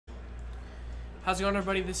How's it going,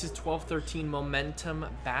 everybody? This is 1213 Momentum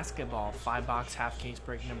Basketball 5-box half case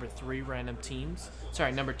break number 3 random teams.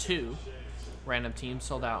 Sorry, number 2 random teams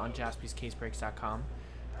sold out on jaspyscasebreaks.com.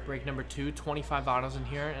 Break number 2, 25 autos in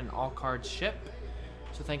here and all cards ship.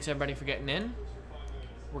 So thanks everybody for getting in.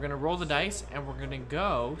 We're gonna roll the dice and we're gonna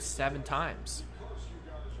go 7 times.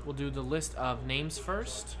 We'll do the list of names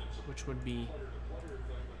first, which would be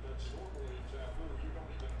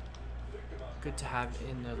good to have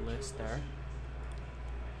in the list there.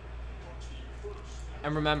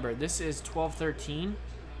 And remember, this is 1213,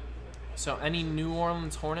 so any New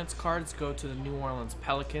Orleans Hornets cards go to the New Orleans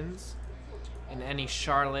Pelicans, and any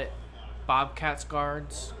Charlotte Bobcats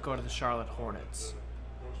cards go to the Charlotte Hornets.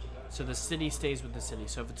 So the city stays with the city.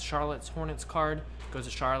 So if it's Charlotte's Hornets card, goes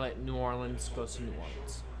to Charlotte, New Orleans goes to New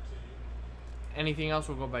Orleans. Anything else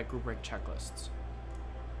will go by group break checklists.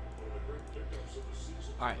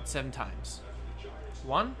 Alright, 7 times.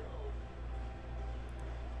 1,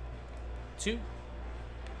 2,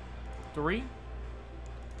 3,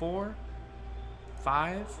 4,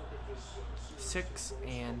 5, 6,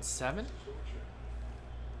 and 7.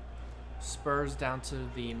 Spurs down to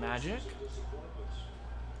the Magic.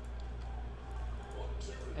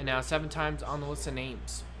 And now 7 times on the list of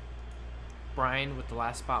names. Brian with the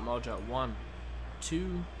last spot mojo. 1,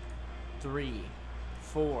 2, 3,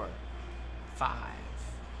 4, 5,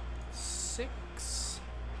 6,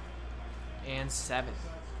 and 7.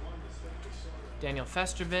 Daniel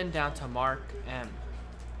Festervin down to Mark M.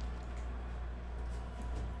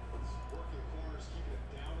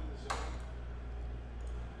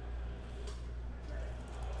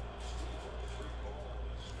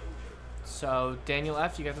 So Daniel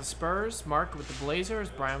F, you got the Spurs, Mark with the Blazers,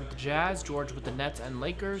 Brian with the Jazz, George with the Nets and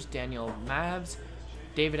Lakers, Daniel Mavs,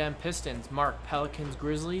 David M Pistons, Mark Pelicans,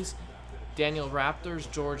 Grizzlies, Daniel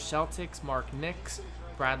Raptors, George Celtics, Mark Knicks,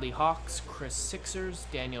 Bradley Hawks, Chris Sixers,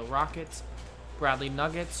 Daniel Rockets, Bradley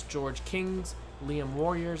Nuggets, George Kings, Liam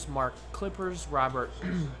Warriors, Mark Clippers, Robert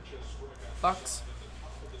Bucks,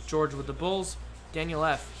 George with the Bulls, Daniel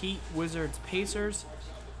F Heat, Wizards, Pacers,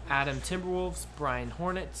 Adam Timberwolves, Brian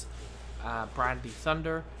Hornets, Bradley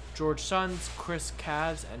Thunder, George Suns, Chris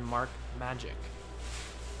Cavs, and Mark Magic.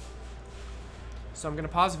 So I'm going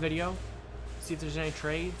to pause the video, see if there's any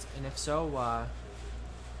trades, and if so,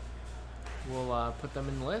 we'll put them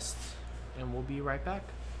in the list, and we'll be right back.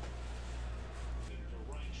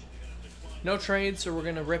 No trades, so we're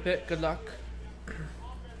going to rip it. Good luck.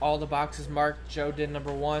 All the boxes marked. Joe did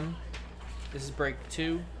number 1. This is break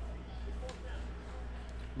 2.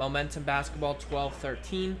 Momentum Basketball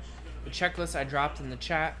 1213. The checklist I dropped in the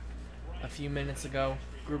chat a few minutes ago.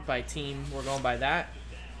 Group by team. We're going by that.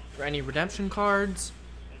 For any redemption cards,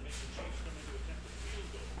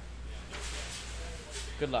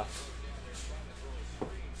 good luck.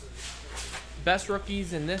 Best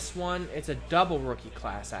rookies in this one, it's a double rookie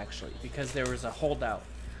class actually, because there was a holdout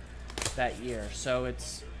that year. So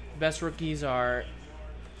it's best rookies are,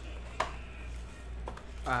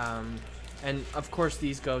 and of course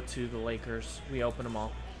these go to the Lakers. We open them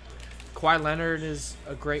all. Kawhi Leonard is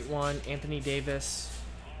a great one. Anthony Davis,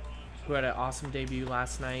 who had an awesome debut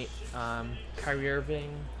last night. Kyrie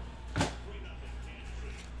Irving,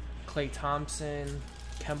 Klay Thompson,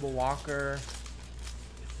 Kemba Walker,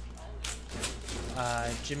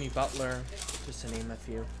 Jimmy Butler, just to name a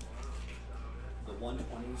few. The 120s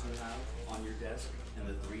you have on your desk and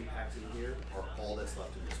the 3 packs in here are all that's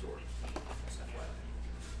left in the store.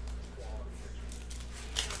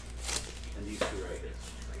 And these 2 right here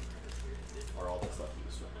are all that's left in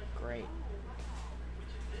the store. Great.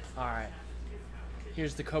 Alright.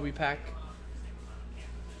 Here's the Kobe pack.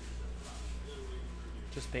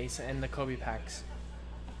 Just base and the Kobe packs.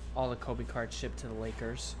 All the Kobe cards shipped to the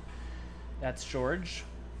Lakers. That's George.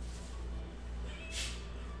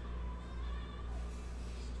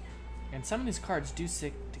 And some of these cards do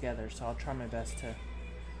stick together, so I'll try my best to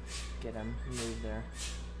get them moved there.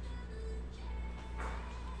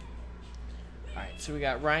 Alright, so we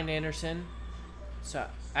got Ryan Anderson. So,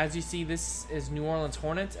 as you see, this is New Orleans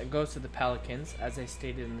Hornets. It goes to the Pelicans, as I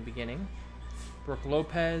stated in the beginning. Brooke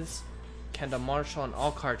Lopez, Kendall Marshall, and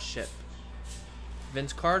all cards ship.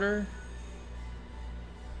 Vince Carter,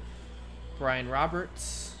 Brian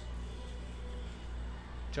Roberts,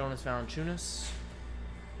 Jonas Valanciunas,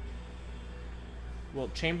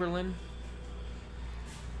 Wilt Chamberlain,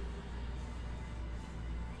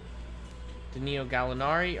 Danilo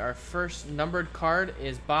Gallinari. Our first numbered card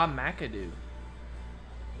is Bob McAdoo.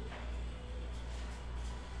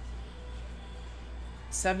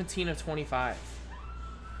 17 of 25.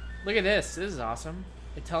 Look at this. This is awesome.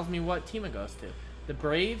 It tells me what team it goes to. The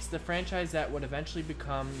Braves, the franchise that would eventually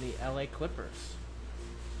become the LA Clippers.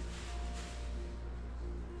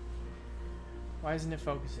 Why isn't it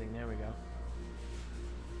focusing? There we go.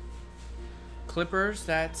 Clippers,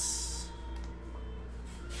 that's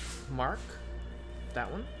Mark. That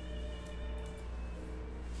one.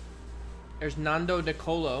 There's Nando De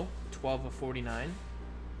Colo, 12 of 49.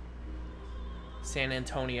 San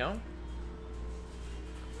Antonio.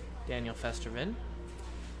 Daniel Festervin.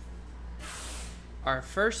 Our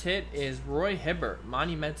first hit is Roy Hibbert,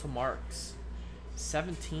 Monumental Marks.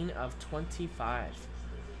 17 of 25.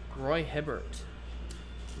 Roy Hibbert.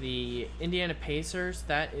 The Indiana Pacers,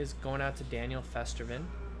 that is going out to Daniel Festervin.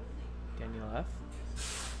 Daniel F.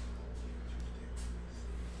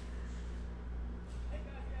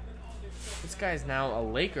 This guy is now a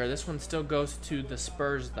Laker. This one still goes to the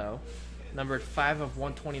Spurs, though. Numbered 5 of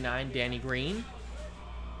 129, Danny Green.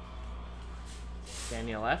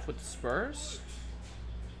 Daniel F. with the Spurs.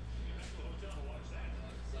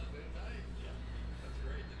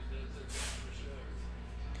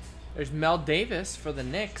 There's Mel Davis for the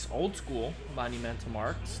Knicks, old school, Monumental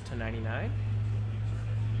Marks, to 99.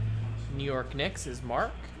 New York Knicks is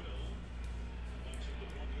Mark.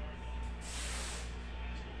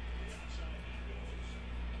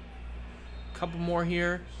 Couple more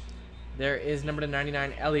here. There is number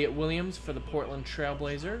 99, Elliott Williams for the Portland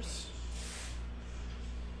Trailblazers.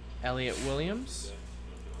 Elliott Williams.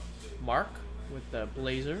 Mark with the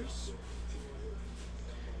Blazers.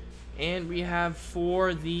 And we have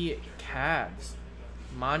for the Cavs,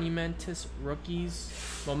 momentous rookies,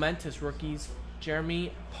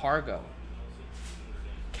 Jeremy Pargo.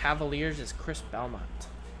 Cavaliers is Chris Belmont.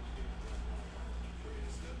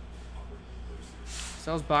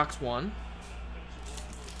 Sells box 1.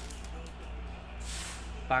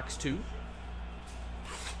 Box 2.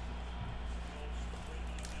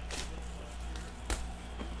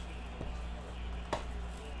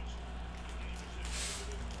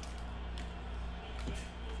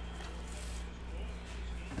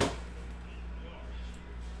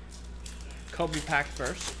 Kobe pack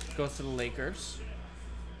first. Goes to the Lakers.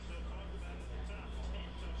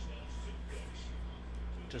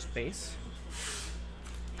 Just base.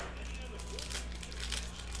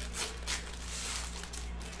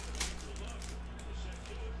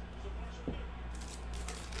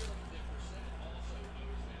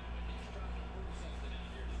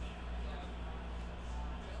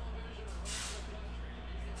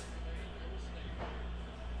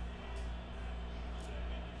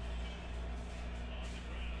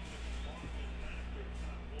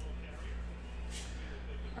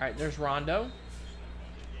 All right, there's Rondo.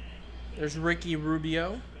 There's Ricky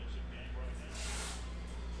Rubio.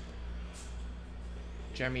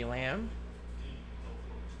 Jeremy Lamb.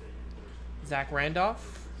 Zach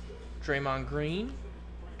Randolph. Draymond Green.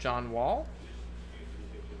 John Wall.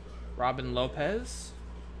 Robin Lopez.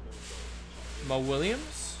 Mo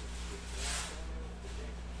Williams.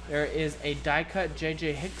 There is a die-cut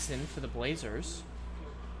J.J. Hickson for the Blazers.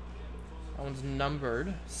 That one's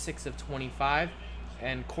numbered 6 of 25.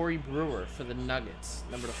 And Corey Brewer for the Nuggets,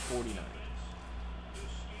 number 49.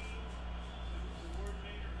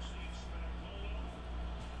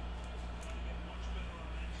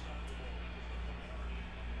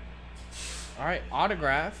 All right,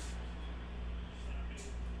 autograph.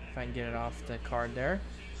 If I can get it off the card there.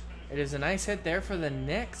 It is a nice hit there for the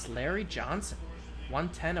Knicks, Larry Johnson,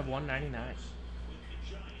 110 of 199.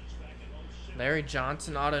 Larry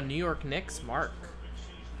Johnson auto, New York Knicks, Mark.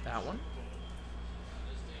 That one.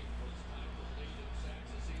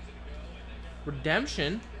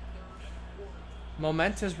 Redemption.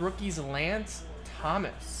 Momentous rookies, Lance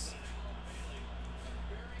Thomas.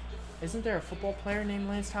 Isn't there a football player named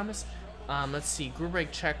Lance Thomas? Let's see. Group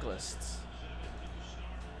break checklists.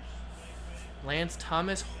 Lance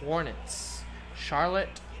Thomas, Hornets.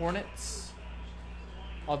 Charlotte Hornets.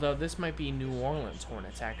 Although this might be New Orleans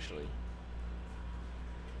Hornets, actually.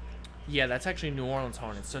 Yeah, that's actually New Orleans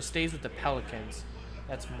Hornets. So it stays with the Pelicans.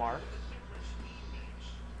 That's Mark.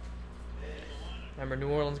 Remember,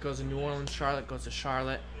 New Orleans goes to New Orleans, Charlotte goes to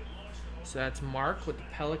Charlotte. So that's Mark with the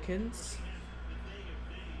Pelicans.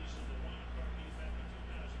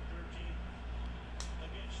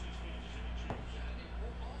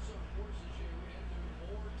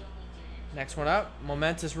 Next one up,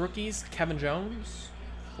 momentous rookies, Kevin Jones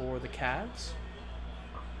for the Cavs.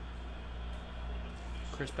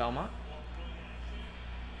 Chris Belmont.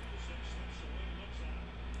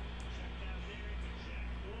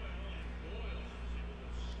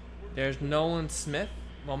 There's Nolan Smith,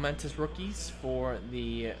 momentous rookies for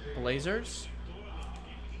the Blazers.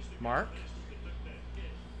 Mark.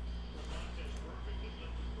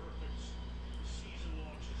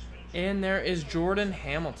 And there is Jordan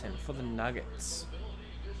Hamilton for the Nuggets.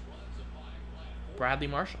 Bradley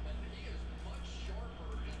Marshall.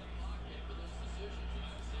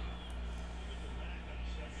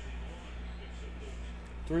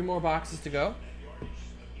 Three more boxes to go.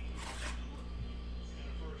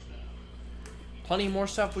 Plenty more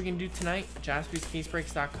stuff we can do tonight.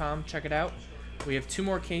 JaspysCaseBreaks.com. Check it out. We have 2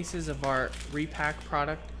 more cases of our repack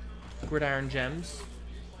product, Gridiron Gems.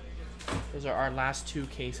 Those are our last 2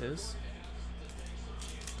 cases.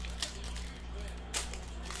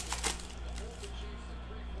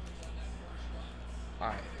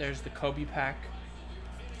 Alright, there's the Kobe pack.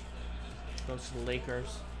 Goes to the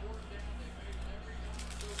Lakers.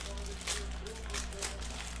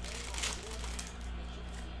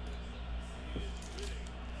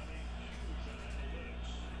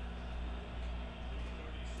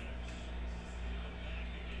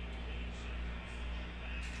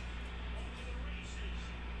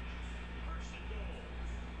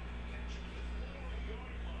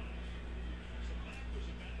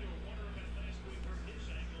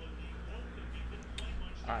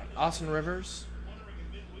 All right, Austin Rivers,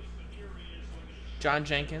 John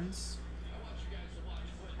Jenkins,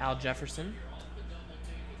 Al Jefferson.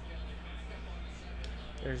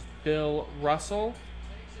 There's Bill Russell,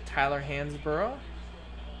 Tyler Hansborough,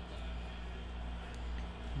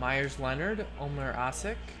 Myers Leonard, Omer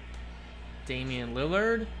Asik, Damian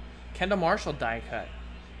Lillard, Kendall Marshall die cut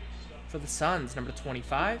for the Suns, number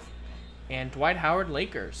 25, and Dwight Howard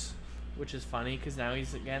Lakers, which is funny because now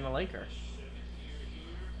he's again a Laker.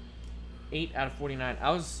 8 out of 49. I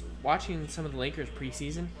was watching some of the Lakers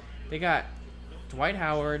preseason. They got Dwight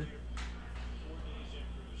Howard,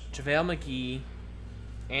 JaVale McGee,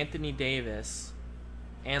 Anthony Davis,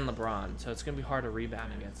 and LeBron. So it's going to be hard to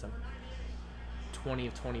rebound against them. 20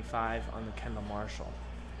 of 25 on the Kendall Marshall.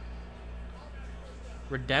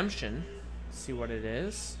 Redemption. Let's see what it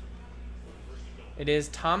is. It is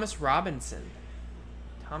Thomas Robinson.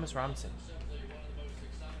 Thomas Robinson.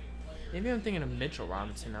 Maybe I'm thinking of Mitchell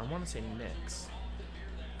Robinson. I want to say Knicks.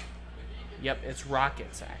 Yep, it's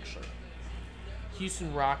Rockets, actually.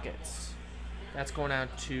 Houston Rockets. That's going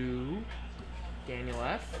out to Daniel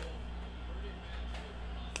F.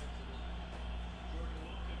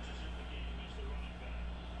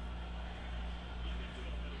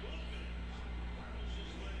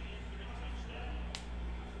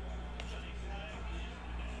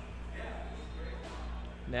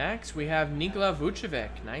 Next, we have Nikola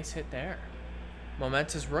Vucevic. Nice hit there.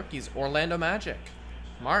 Momentous rookies. Orlando Magic.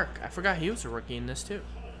 Mark. I forgot he was a rookie in this too.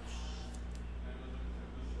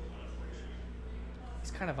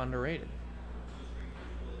 He's kind of underrated.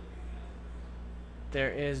 There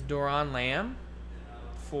is Doron Lamb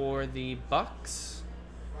for the Bucks.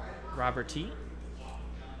 Robert T.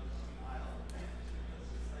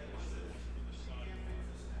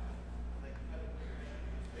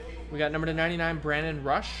 We got number 99, Brandon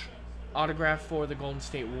Rush. Autograph for the Golden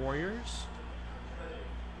State Warriors.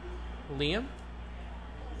 Liam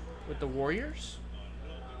with the Warriors.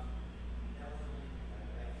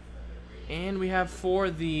 And we have for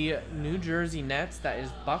the New Jersey Nets, that is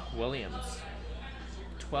Buck Williams.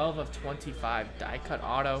 12 of 25, die cut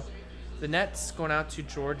auto. The Nets going out to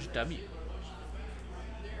George W.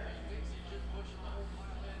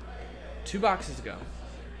 2 boxes to go.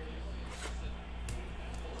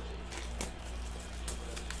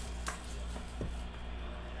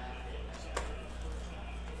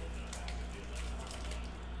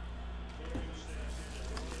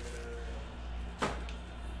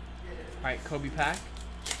 All right, Kobe pack.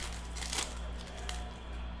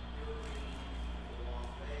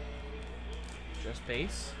 Just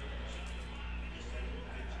base.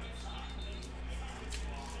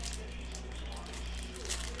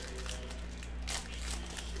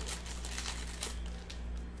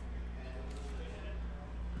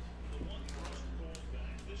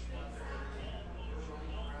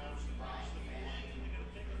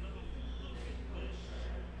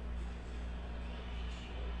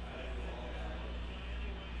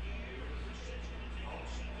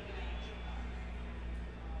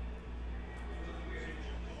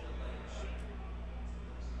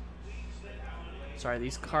 Sorry,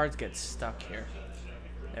 these cards get stuck here.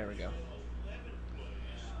 There we go.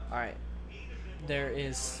 Alright. There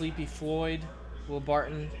is Sleepy Floyd, Will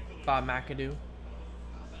Barton, Bob McAdoo.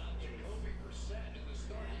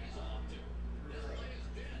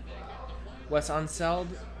 Wes Unseld,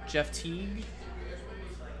 Jeff Teague.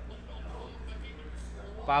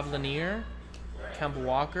 Bob Lanier, Kemba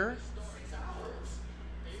Walker.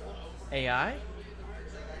 AI.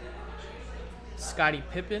 Scottie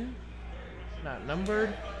Pippen. Not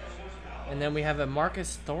numbered. And then we have a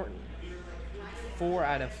Marcus Thornton. 4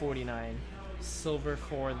 out of 49. Silver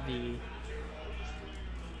for the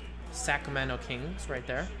Sacramento Kings right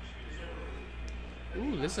there.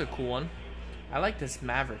 Ooh, this is a cool one. I like this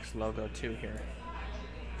Mavericks logo too here.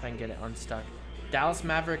 If I can get it unstuck. Dallas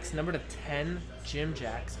Mavericks, number 10, Jim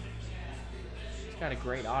Jackson. He's got a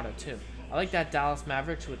great auto too. I like that Dallas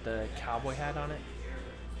Mavericks with the cowboy hat on it.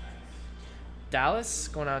 Dallas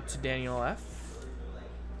going out to Daniel F.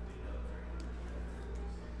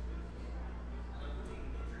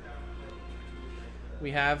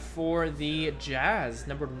 We have for the Jazz,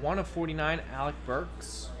 numbered 1 of 49, Alec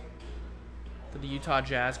Burks. For the Utah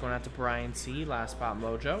Jazz, going out to Brian C. Last spot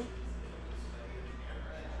mojo.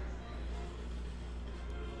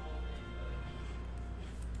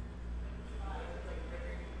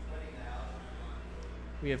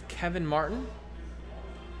 We have Kevin Martin.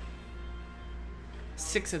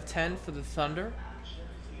 6 of 10 for the Thunder.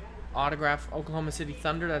 Autograph Oklahoma City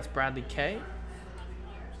Thunder, that's Bradley K.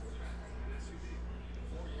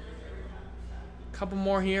 Couple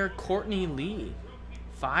more here. Courtney Lee.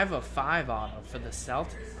 5 of 5 auto for the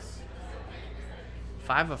Celtics.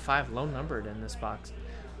 5 of 5, low numbered in this box.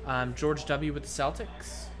 George W. with the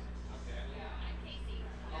Celtics.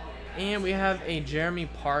 And we have a Jeremy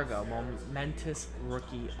Pargo, momentous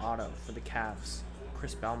rookie auto for the Cavs.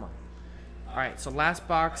 Chris Belmont. All right, so last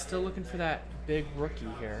box. Still looking for that big rookie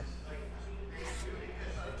here.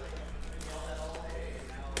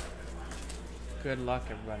 Good luck,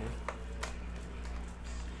 everybody.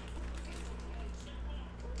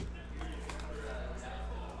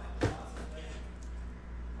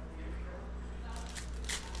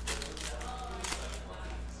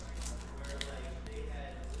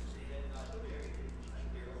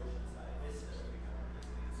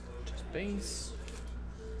 Base.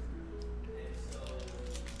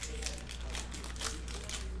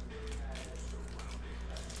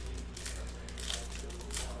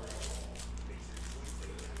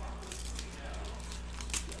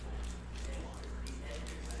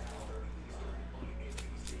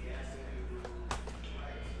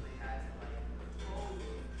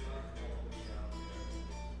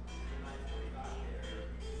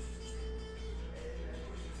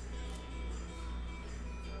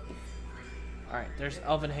 All right, there's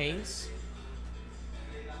Elvin Hayes,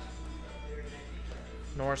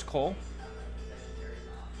 Norris Cole,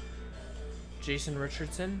 Jason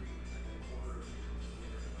Richardson.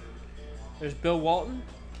 There's Bill Walton,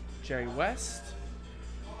 Jerry West,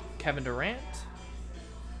 Kevin Durant,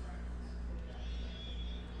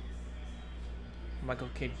 Michael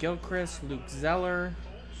Kidd-Gilchrist, Luke Zeller,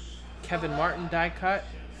 Kevin Martin die cut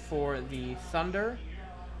for the Thunder.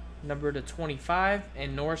 Number 25,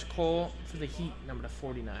 and Norris Cole for the Heat, number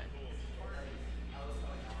 49.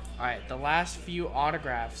 All right, the last few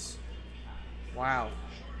autographs. Wow.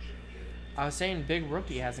 I was saying Big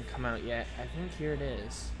Rookie hasn't come out yet. I think here it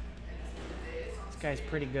is. This guy's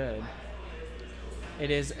pretty good.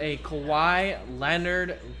 It is a Kawhi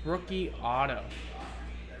Leonard rookie auto.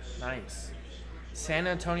 Nice. San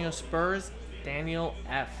Antonio Spurs, Daniel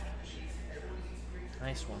F.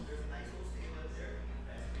 Nice one.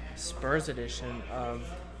 Spurs edition of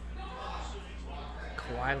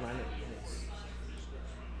Kawhi Leonard.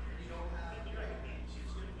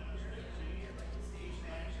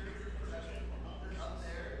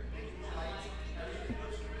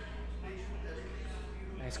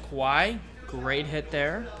 Nice Kawhi. Great hit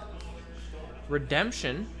there.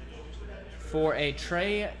 Redemption for a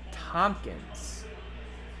Trey Tompkins.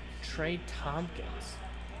 Trey Tompkins.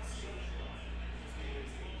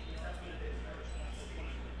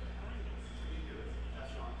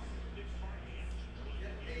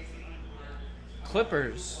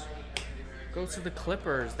 Clippers. Goes to the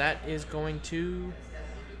Clippers. That is going to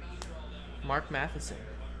Mark Matheson.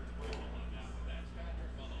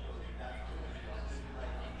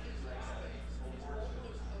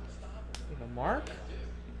 We have a Mark.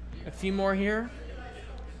 A few more here.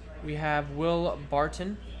 We have Will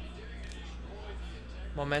Barton.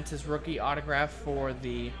 Momentous rookie autograph for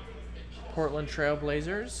the Portland Trail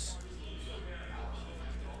Blazers.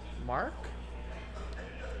 Mark.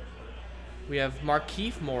 We have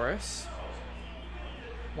Markieff Morris,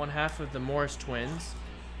 1/2 of the Morris twins.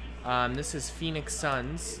 This is Phoenix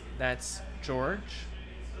Suns. That's George.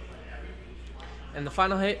 And the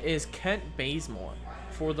final hit is Kent Bazemore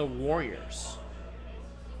for the Warriors.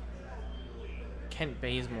 Kent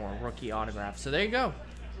Bazemore, rookie autograph. So there you go.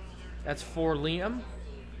 That's for Liam.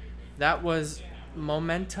 That was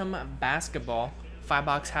Momentum Basketball.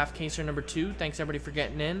 5-box half caser number 2. Thanks everybody for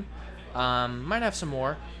getting in. Might have some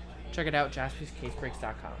more. Check it out,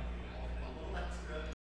 jaspyscasebreaks.com.